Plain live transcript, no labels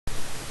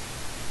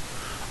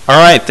All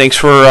right, thanks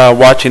for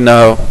watching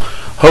the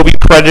Hobie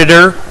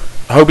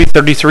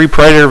 33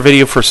 Predator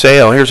video for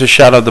sale. Here's a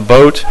shot of the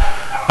boat.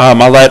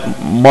 I let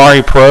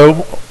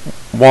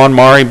Juan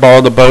Mari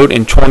borrow the boat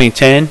in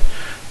 2010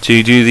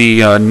 to do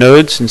the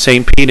Nodes in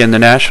St. Pete and the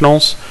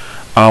Nationals.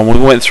 We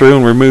went through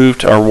and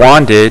removed, or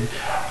Juan did,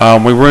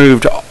 we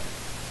removed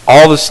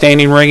all the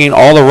standing rigging,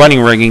 all the running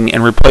rigging,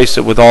 and replaced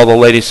it with all the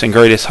latest and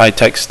greatest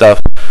high-tech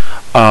stuff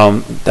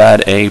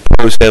that a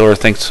pro sailor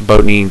thinks the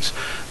boat needs.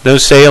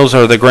 Those sails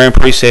are the Grand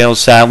Prix sails.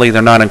 Sadly,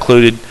 they're not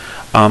included.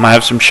 I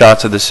have some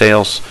shots of the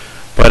sails.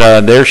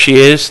 But there she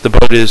is. The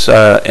boat is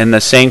in the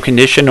same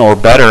condition, or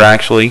better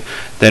actually,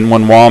 than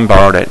when Juan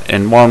borrowed it.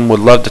 And Juan would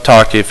love to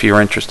talk to you if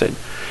you're interested.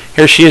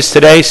 Here she is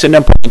today, sitting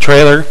up on the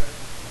trailer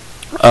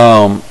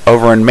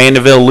over in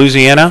Mandeville,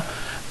 Louisiana.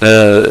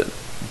 The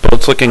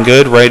boat's looking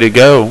good, ready to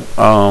go.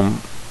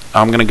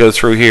 I'm going to go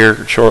through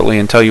here shortly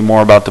and tell you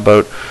more about the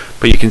boat,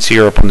 but you can see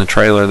her up on the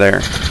trailer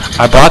there.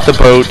 I bought the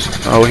boat.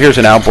 Oh, here's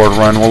an outboard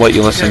run. We'll let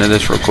you listen to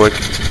this real quick.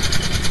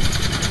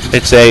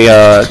 It's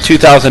a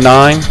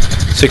 2009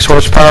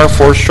 6-horsepower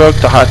 4-stroke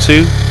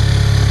Daihatsu.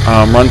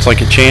 Runs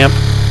like a champ.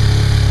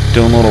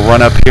 Doing a little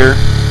run up here.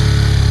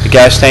 The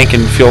gas tank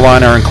and fuel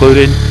line are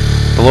included.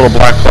 The little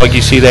black plug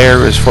you see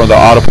there is for the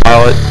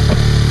autopilot.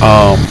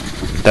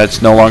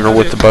 That's no longer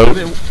with the boat.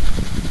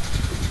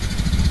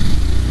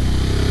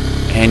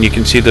 And you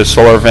can see the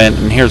solar vent,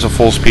 and here's a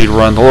full speed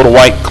run. The little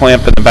white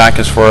clamp in the back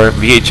is for a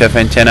VHF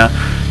antenna.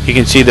 You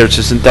can see there's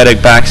a synthetic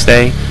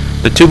backstay.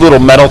 The two little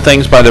metal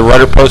things by the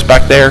rudder post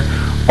back there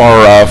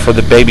are for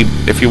the baby,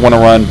 if you want to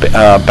run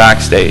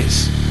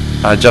backstays,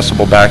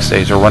 adjustable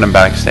backstays, or running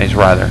backstays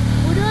rather.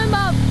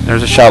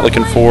 There's a shot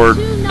looking forward.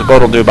 The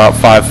boat will do about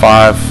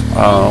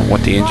 5.5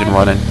 with the engine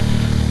running.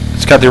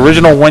 It's got the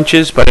original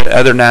winches, but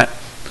other than that,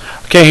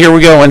 okay, here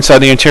we go inside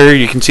the interior.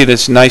 You can see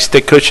this nice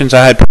thick cushions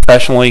I had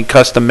professionally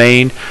custom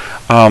made.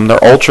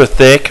 They're ultra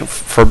thick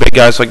for big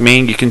guys like me.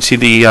 You can see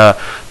the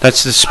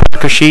that's the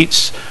spinnaker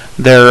sheets.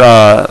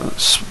 They're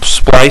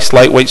spliced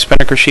lightweight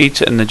spinnaker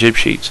sheets and the jib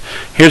sheets.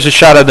 Here's a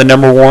shot of the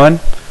number 1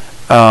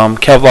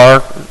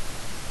 Kevlar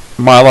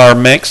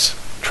Mylar mix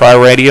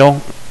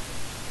tri-radial.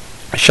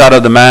 A shot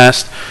of the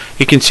mast.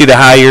 You can see the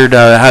halyard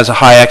has a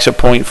high exit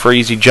point for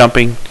easy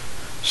jumping.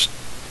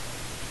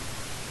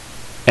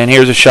 And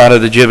here's a shot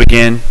of the jib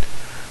again.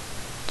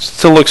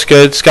 Still looks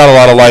good. It's got a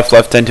lot of life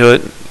left into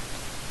it.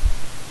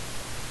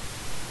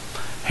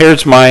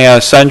 Here's my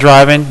son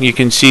driving. You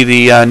can see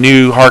the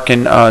new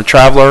Harkin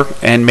Traveler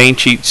and main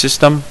sheet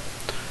system.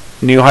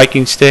 New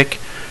hiking stick.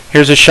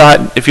 Here's a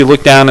shot. If you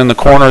look down in the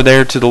corner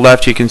there to the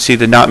left, you can see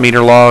the knot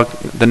meter log,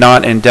 the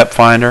knot and depth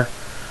finder,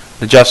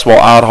 adjustable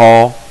out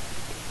haul.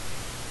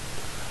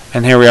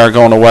 And here we are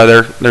going to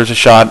weather. There's a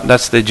shot.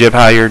 That's the jib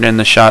halyard in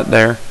the shot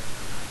there.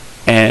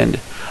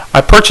 And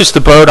I purchased the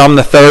boat. I'm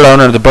the third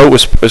owner. The boat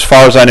was, as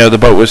far as I know, the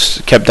boat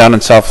was kept down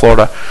in South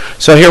Florida.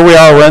 So here we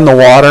are. We're in the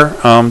water.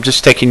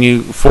 Just taking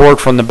you forward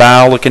from the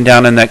bow, looking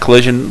down in that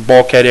collision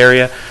bulkhead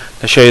area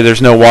to show you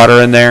there's no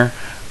water in there.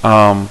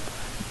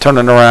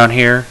 Turning around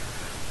here.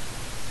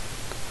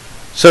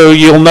 So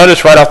you'll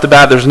notice right off the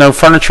bat there's no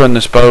furniture in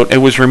this boat. It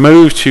was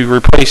removed to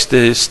replace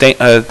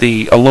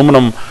the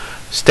aluminum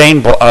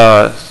stain.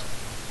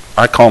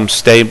 I call them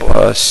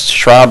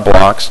shroud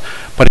blocks.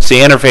 But it's the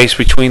interface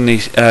between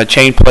the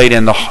chain plate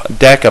and the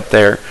deck up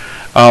there.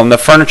 The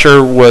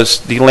furniture was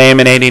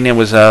delaminating. It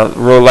was a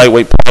real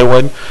lightweight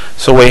plywood,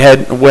 so we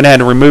went ahead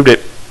and removed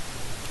it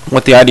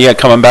with the idea of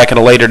coming back at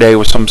a later day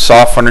with some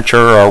soft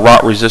furniture or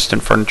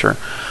rot-resistant furniture.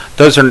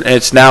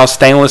 It's now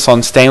stainless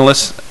on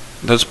stainless.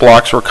 Those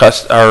blocks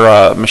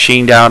are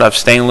machined out of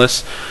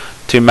stainless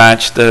to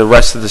match the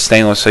rest of the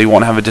stainless, so you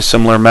won't have a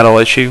dissimilar metal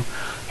issue.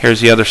 Here's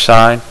the other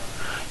side.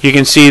 You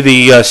can see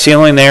the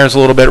ceiling there is a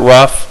little bit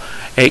rough.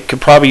 It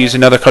could probably use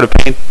another coat of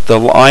paint. The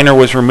liner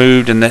was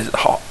removed and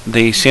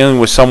the ceiling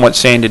was somewhat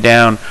sanded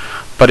down,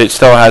 but it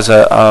still has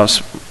a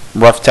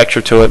rough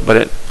texture to it,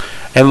 but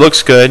it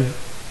looks good.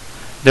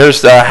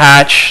 There's the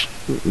hatch,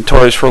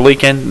 notorious for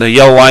leaking. The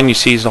yellow line you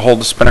see is to hold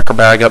the spinnaker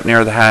bag up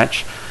near the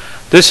hatch.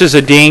 This is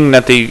a ding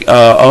that the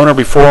owner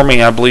before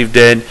me, I believe,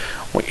 did.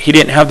 He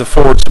didn't have the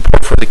forward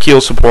support for the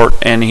keel support,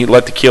 and he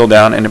let the keel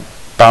down and it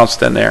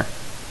bounced in there.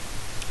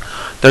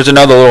 There's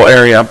another little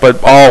area,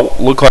 but all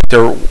look like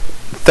they're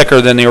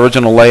thicker than the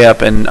original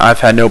layup, and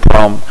I've had no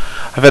problem.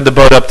 I've had the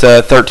boat up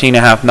to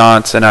 13.5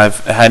 knots, and I've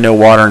had no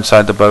water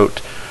inside the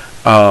boat.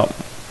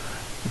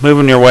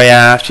 Moving your way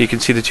aft, you can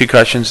see the two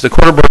cushions. The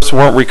quarter berths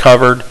weren't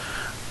recovered.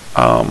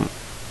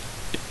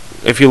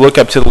 If you look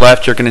up to the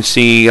left, you're going to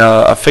see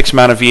a fixed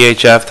amount of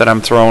VHF that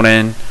I'm throwing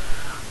in.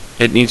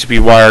 It needs to be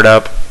wired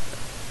up.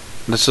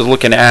 This is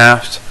looking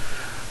aft.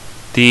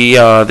 The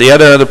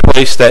other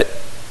place that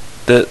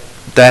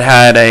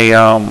had a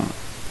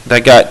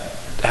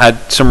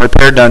had some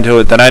repair done to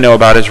it that I know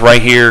about is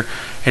right here.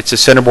 It's a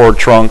centerboard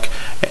trunk,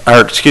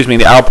 or excuse me,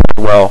 the outboard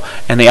well,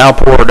 and the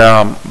outboard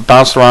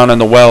bounced around in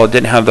the well. It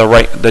didn't have the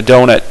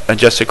donut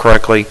adjusted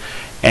correctly,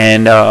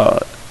 and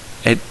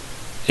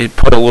it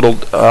put a little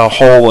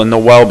hole in the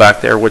well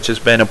back there, which has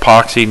been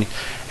epoxied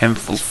and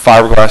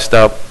fiberglassed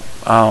up.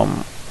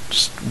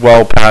 just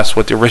well past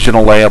what the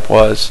original layup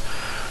was.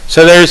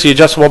 So there's the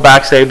adjustable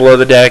backstay below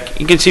the deck.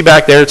 You can see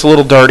back there it's a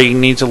little dirty,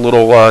 needs a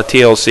little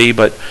TLC,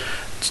 but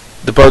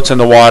the boat's in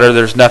the water.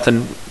 There's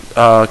nothing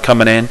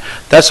coming in.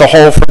 That's a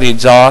hole for the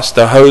exhaust,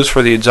 the hose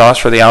for the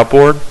exhaust for the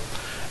outboard.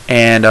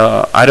 And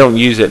I don't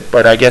use it,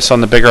 but I guess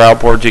on the bigger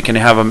outboards you can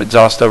have them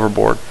exhaust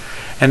overboard.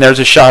 And there's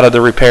a shot of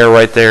the repair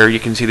right there. You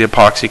can see the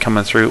epoxy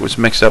coming through. It was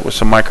mixed up with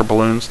some micro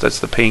balloons. That's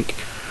the pink.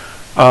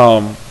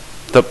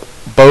 The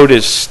boat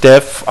is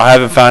stiff. I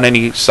haven't found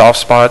any soft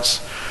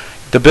spots.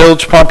 The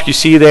bilge pump you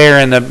see there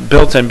and the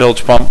built-in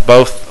bilge pump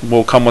both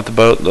will come with the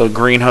boat, the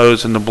green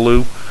hose and the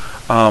blue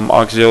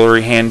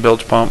auxiliary hand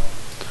bilge pump.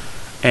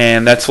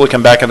 And that's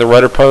looking back at the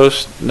rudder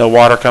post, no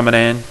water coming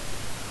in.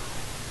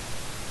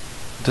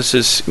 This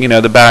is,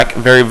 the back,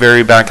 very,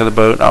 very back of the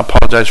boat. I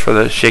apologize for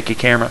the shaky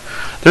camera.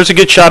 There's a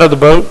good shot of the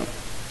boat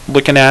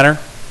looking at her.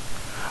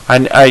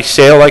 I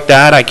sail like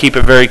that. I keep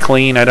it very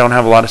clean. I don't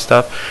have a lot of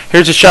stuff.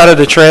 Here's a shot of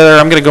the trailer.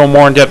 I'm going to go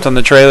more in depth on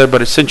the trailer,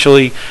 but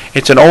essentially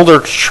it's an older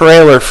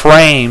trailer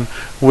frame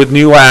with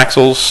new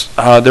axles.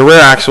 The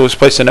rear axle was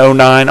placed in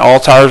 09. All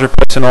tires were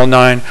placed in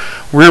 09.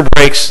 Rear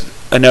brakes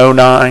in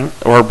 09,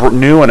 or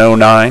new in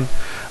 09.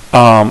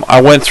 I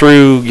went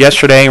through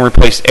yesterday and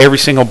replaced every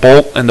single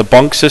bolt in the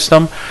bunk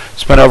system.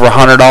 Spent over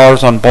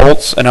 $100 on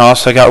bolts, and I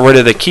also got rid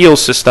of the keel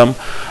system,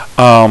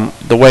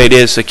 the way it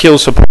is, the keel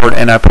support,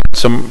 and I put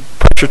some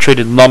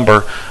pressure-treated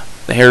lumber.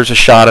 Here's a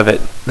shot of it.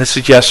 This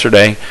is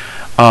yesterday.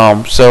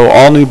 So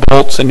all new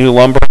bolts and new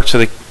lumber. So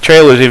the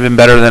trailer is even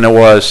better than it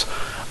was.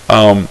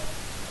 I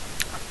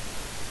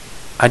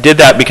did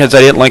that because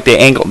I didn't like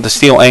the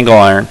steel angle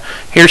iron.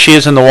 Here she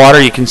is in the water.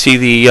 You can see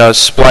the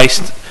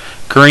spliced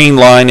green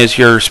line is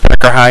your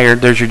spinnaker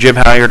halyard. There's your jib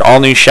halyard. All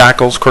new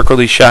shackles,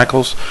 Crookley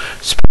shackles.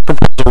 Spinnaker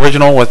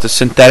original with the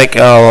synthetic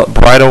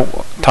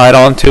bridle tied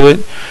onto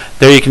it.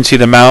 There you can see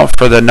the mount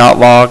for the knot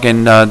log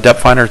and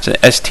depth finder. It's an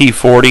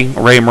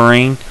ST40 Ray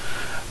Marine.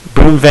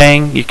 Boom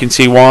vang. You can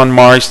see Juan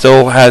Mari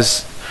still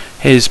has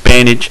his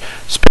bandage.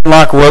 Spin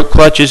lock rope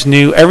clutch is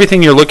new.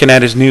 Everything you're looking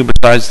at is new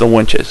besides the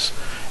winches.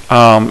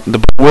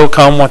 The boat will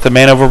come with the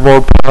man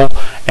overboard pole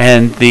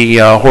and the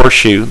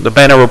horseshoe. The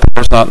man overboard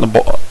is not in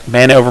the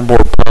man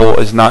overboard pole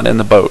is not in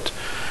the boat,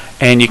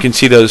 and you can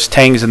see those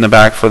tangs in the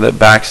back for the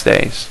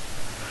backstays.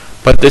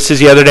 But this is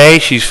the other day.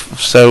 She's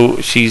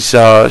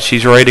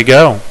ready to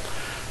go.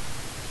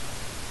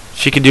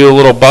 She can do a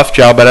little buff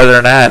job, but other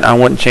than that, I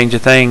wouldn't change a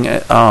thing.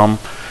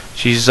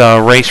 She's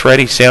race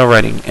ready, sail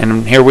ready,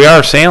 and here we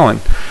are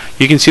sailing.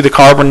 You can see the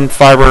carbon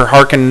fiber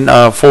Harken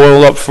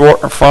foil up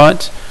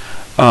front.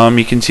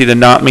 You can see the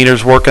knot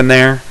meters working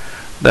there.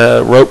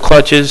 The rope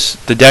clutches,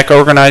 the deck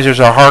organizers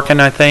are Harken,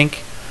 I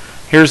think.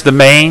 Here's the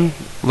main,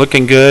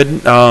 looking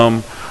good.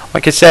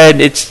 Like I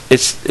said,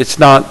 it's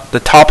not the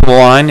top of the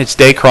line. It's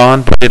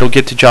Dacron, but it'll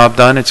get the job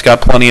done. It's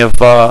got plenty of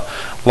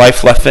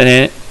life left in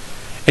it.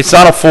 It's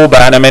not a full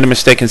bat. I made a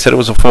mistake and said it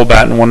was a full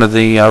bat in one of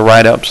the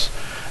write-ups.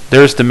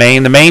 There's the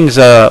main. The main's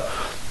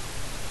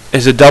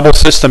is a double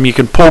system. You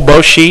can pull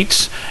both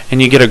sheets,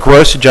 and you get a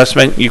gross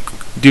adjustment. You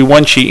do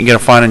one sheet and get a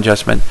fine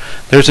adjustment.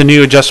 There's a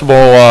new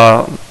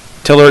adjustable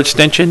tiller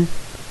extension,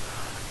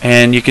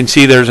 and you can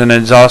see there's an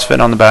exhaust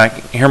fit on the back.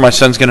 Here my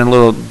son's getting a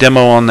little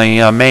demo on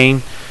the main.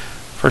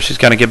 First he's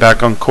got to get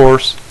back on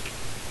course.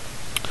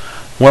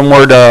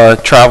 One-word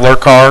traveler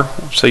car,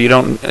 so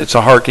it's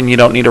a Harken, you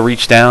don't need to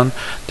reach down.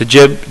 The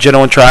jib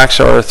and tracks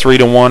are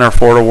 3-to-1 or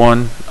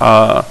 4-to-1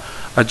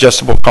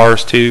 adjustable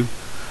cars too.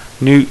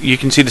 You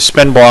can see the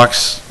spin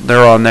blocks,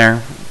 they're on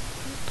there.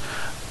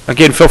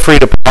 Again, feel free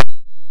to pause.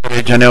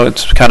 I know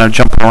it's kind of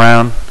jumping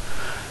around.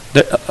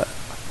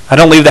 I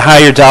don't leave the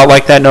halyards out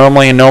like that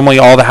normally, and normally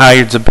all the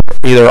halyards are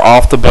either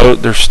off the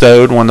boat, they're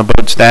stowed when the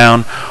boat's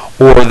down,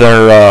 or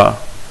they're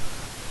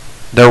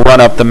run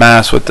up the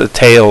mast with the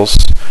tails,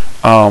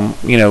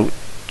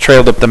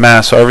 trailed up the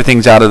mast, so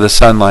everything's out of the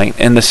sunlight.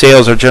 And the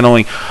sails are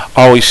generally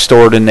always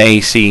stored in the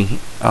AC.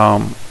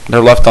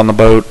 They're left on the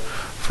boat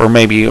for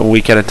maybe a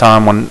week at a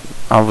time when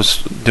I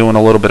was doing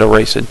a little bit of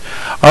racing.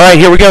 All right,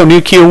 here we go.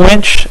 New keel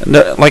winch.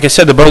 Like I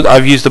said, the boat,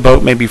 I've used the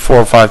boat maybe 4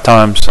 or 5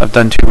 times. I've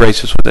done 2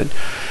 races with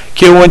it.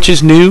 Keel winch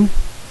is new.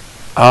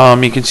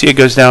 You can see it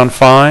goes down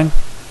fine.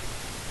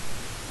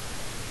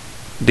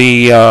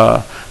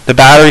 The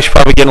battery's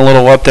probably getting a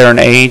little up there in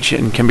age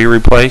and can be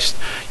replaced.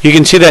 You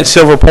can see that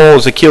silver pole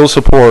is a keel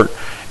support,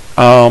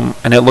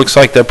 and it looks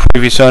like the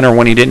previous owner,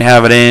 when he didn't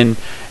have it in,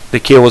 the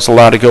keel was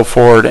allowed to go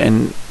forward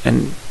and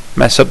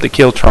mess up the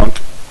keel trunk,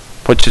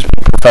 which is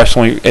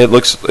professionally.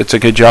 It's a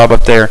good job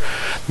up there.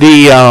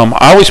 I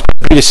always put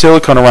a bit of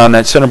silicone around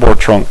that centerboard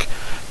trunk,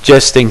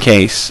 just in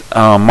case.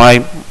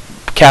 My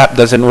cap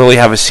doesn't really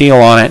have a seal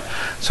on it,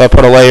 so I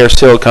put a layer of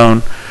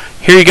silicone.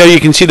 Here you go. You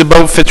can see the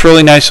boat fits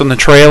really nice on the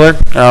trailer.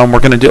 We're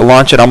going to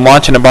launch it. I'm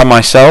launching it by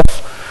myself.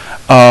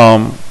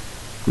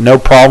 No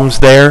problems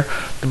there.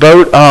 The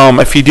boat,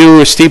 if you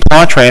do a steep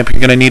launch ramp, you're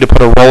going to need to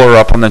put a roller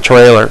up on the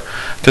trailer,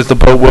 because the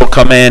boat will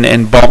come in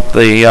and bump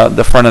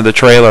the front of the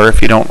trailer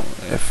if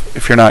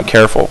you're not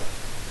careful.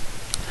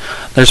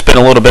 There's been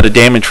a little bit of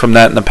damage from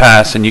that in the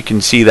past, and you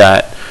can see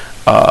that.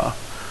 Uh,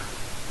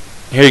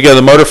 Here you go.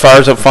 The motor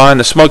fires up fine.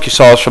 The smoke you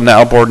saw is from the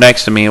outboard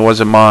next to me. It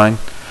wasn't mine.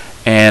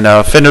 And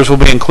fenders will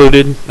be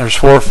included. There's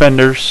 4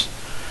 fenders.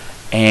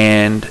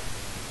 And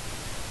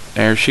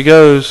there she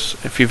goes.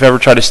 If you've ever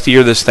tried to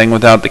steer this thing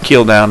without the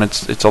keel down,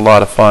 it's a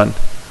lot of fun.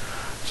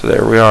 So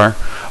there we are.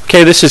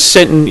 Okay, this is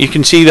sitting. You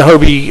can see the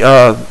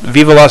Hobie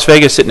Viva Las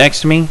Vegas sitting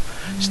next to me.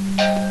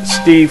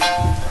 Steve,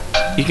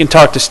 you can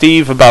talk to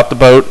Steve about the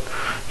boat.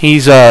 He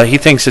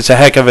thinks it's a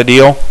heck of a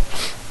deal.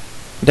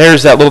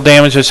 There's that little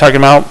damage I was talking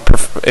about.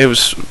 It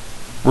was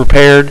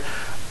repaired.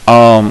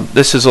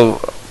 This is a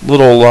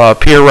little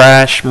pier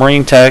rash,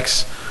 Marine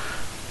Tex.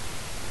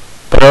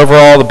 But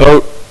overall, the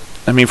boat,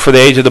 I mean, for the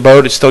age of the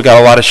boat, it's still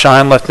got a lot of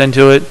shine left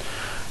into it.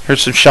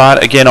 Here's some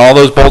shot. Again, all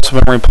those bolts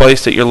have been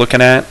replaced that you're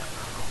looking at.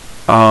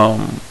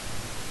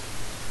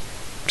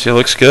 See, it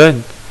looks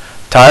good.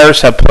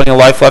 Tires have plenty of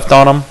life left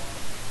on them.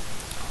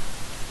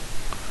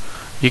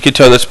 You could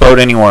tow this boat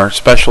anywhere,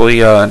 especially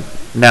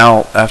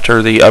now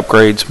after the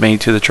upgrades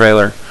made to the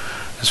trailer.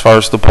 As far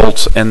as the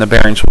bolts and the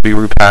bearings will be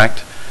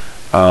repacked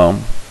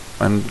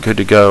and good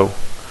to go.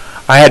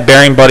 I had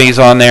bearing buddies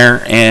on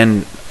there,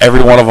 and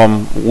every one of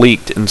them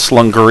leaked and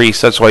slung grease.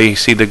 That's why you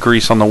see the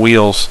grease on the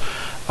wheels.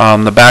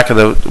 The back of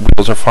the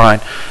wheels are fine.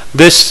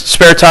 This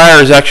spare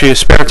tire is actually a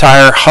spare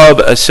tire hub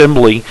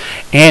assembly,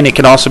 and it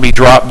can also be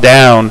dropped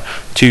down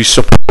to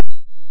support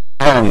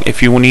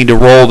if you need to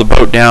roll the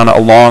boat down a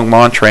long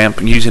launch ramp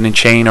using a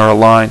chain or a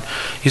line.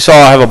 You saw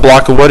I have a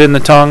block of wood in the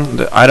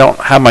tongue. I don't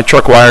have my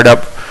truck wired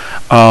up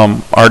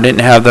or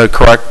didn't have the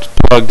correct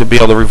plug to be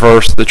able to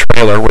reverse the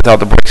trailer without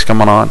the brakes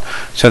coming on.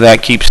 So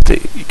that keeps the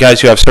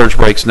guys who have surge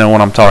brakes know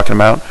what I'm talking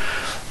about.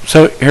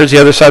 So here's the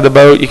other side of the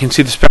boat. You can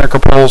see the spinnaker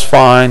pole's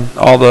fine.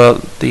 All the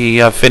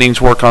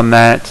fittings work on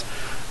that.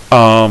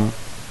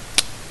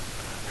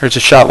 Here's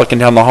a shot looking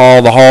down the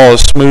hull. The hull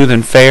is smooth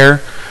and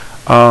fair.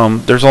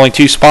 There's only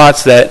 2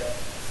 spots that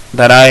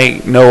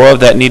I know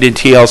of that needed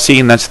TLC,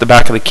 and that's the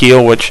back of the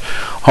keel, which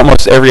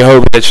almost every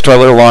Hobie that's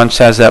trailer launched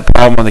has that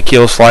problem with the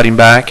keel sliding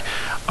back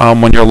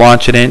when you're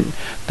launching it.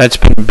 That's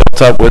been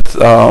built up with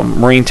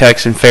Marine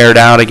Tex and faired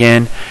out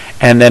again.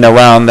 And then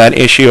around that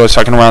issue, I was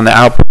talking around the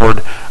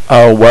outboard,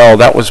 well,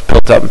 that was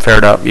built up and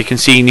faired up. You can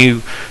see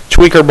new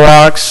tweaker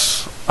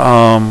blocks,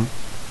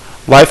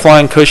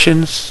 lifeline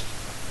cushions.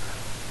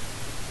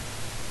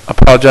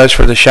 Apologize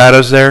for the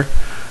shadows there.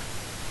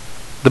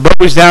 The boat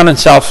was down in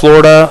South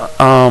Florida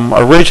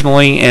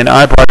originally, and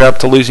I brought it up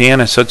to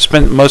Louisiana, so it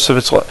spent most of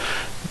its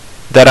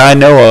that I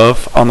know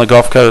of on the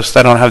Gulf Coast.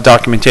 I don't have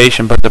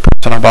documentation, but the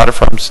person I bought it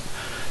from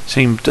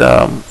seemed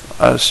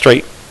a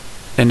straight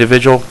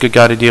individual, good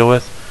guy to deal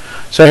with.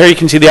 So here you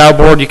can see the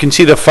outboard. You can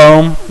see the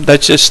foam.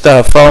 That's just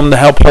foam to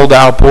help hold the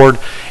outboard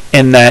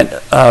in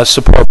that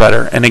support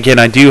better. And again,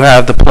 I do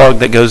have the plug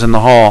that goes in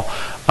the hull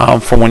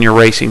for when you're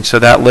racing. So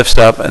that lifts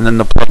up, and then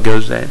the plug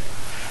goes in.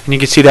 And you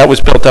can see that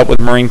was built up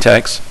with Marine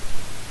Tex.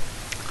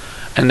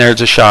 And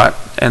there's a shot.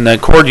 And the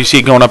cord you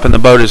see going up in the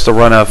boat is to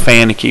run a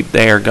fan to keep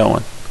the air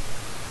going.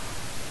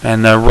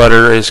 And the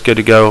rudder is good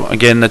to go.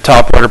 Again, the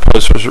top of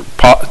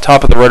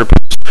the rudder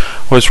post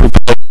was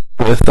replaced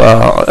with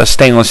a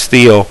stainless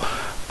steel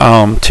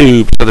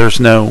tube, so there's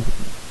no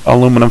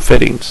aluminum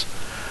fittings,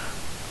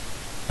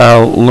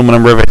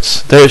 aluminum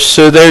rivets.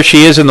 So there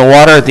she is in the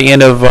water at the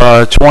end of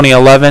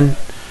 2011.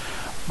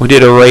 We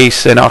did a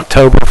race in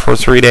October for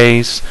 3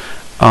 days,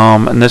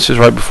 and this is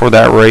right before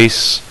that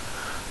race.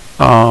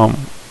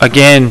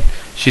 Again,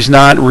 she's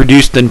not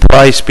reduced in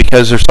price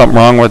because there's something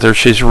wrong with her.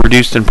 She's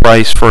reduced in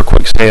price for a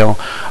quick sale.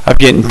 I'm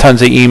getting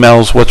tons of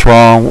emails, what's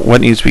wrong,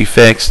 what needs to be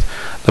fixed.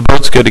 The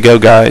boat's good to go,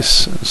 guys.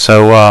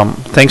 So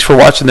thanks for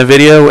watching the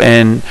video,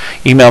 and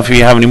email if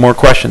you have any more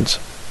questions.